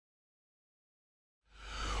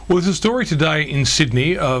Well, there's a story today in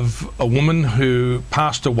Sydney of a woman who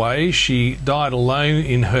passed away. She died alone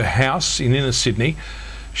in her house in inner Sydney.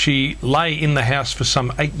 She lay in the house for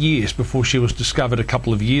some 8 years before she was discovered a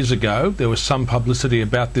couple of years ago. There was some publicity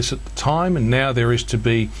about this at the time, and now there is to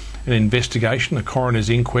be an investigation, a coroner's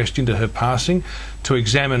inquest into her passing to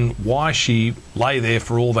examine why she lay there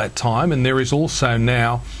for all that time. And there is also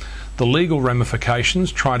now the legal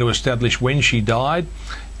ramifications, trying to establish when she died,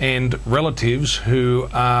 and relatives who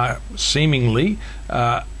are seemingly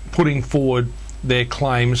putting forward their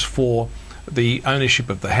claims for the ownership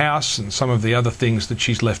of the house and some of the other things that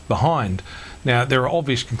she's left behind. Now, there are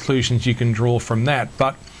obvious conclusions you can draw from that,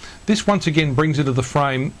 but this once again brings into the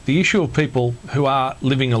frame the issue of people who are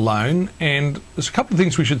living alone, and there's a couple of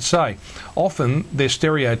things we should say. Often they're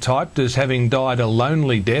stereotyped as having died a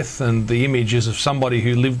lonely death, and the image is of somebody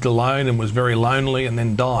who lived alone and was very lonely and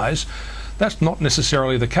then dies. That's not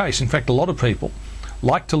necessarily the case. In fact, a lot of people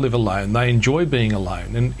like to live alone. They enjoy being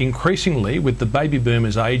alone, and increasingly with the baby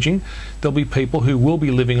boomers aging, there'll be people who will be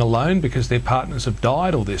living alone because their partners have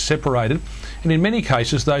died or they're separated, and in many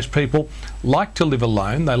cases those people like to live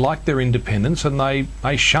alone. They like their independence, and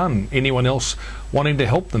they shun anyone else wanting to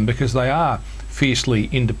help them because they are fiercely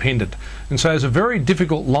independent. And so it's a very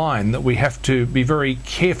difficult line that we have to be very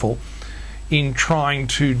careful in trying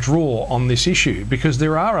to draw on this issue, because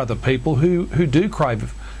there are other people who do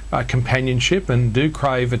crave companionship and do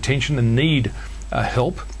crave attention and need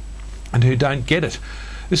help, and who don't get it.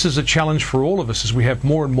 This is a challenge for all of us as we have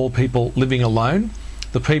more and more people living alone,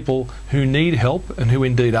 the people who need help and who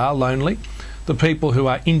indeed are lonely, the people who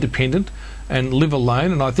are independent and live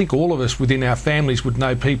alone. And I think all of us within our families would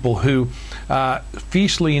know people who are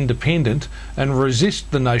fiercely independent and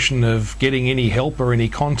resist the notion of getting any help or any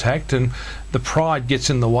contact, and the pride gets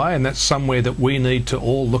in the way, and that's somewhere that we need to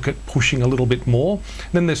all look at pushing a little bit more.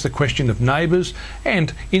 Then there's the question of neighbours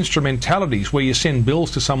and instrumentalities, where you send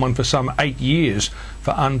bills to someone for some 8 years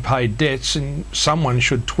for unpaid debts, and someone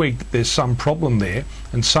should twig that there's some problem there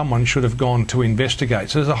and someone should have gone to investigate.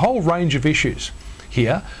 So there's a whole range of issues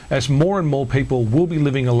here, as more and more people will be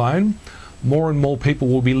living alone, more and more people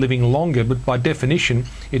will be living longer, but by definition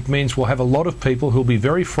it means we'll have a lot of people who'll be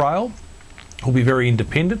very frail, who'll be very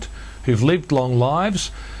independent, who've lived long lives,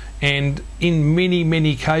 and in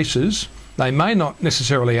many cases they may not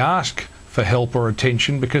necessarily ask for help or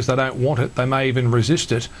attention because they don't want it. They may even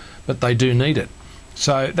resist it, but they do need it.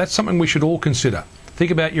 So that's something we should all consider. Think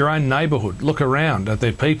about your own neighbourhood. Look around. Are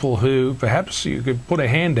there people who perhaps you could put a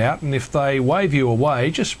hand out, and if they wave you away,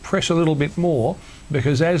 just press a little bit more,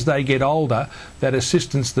 because as they get older, that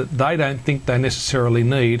assistance that they don't think they necessarily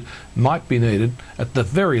need might be needed. At the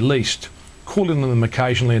very least, call in them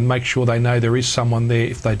occasionally and make sure they know there is someone there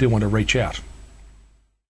if they do want to reach out.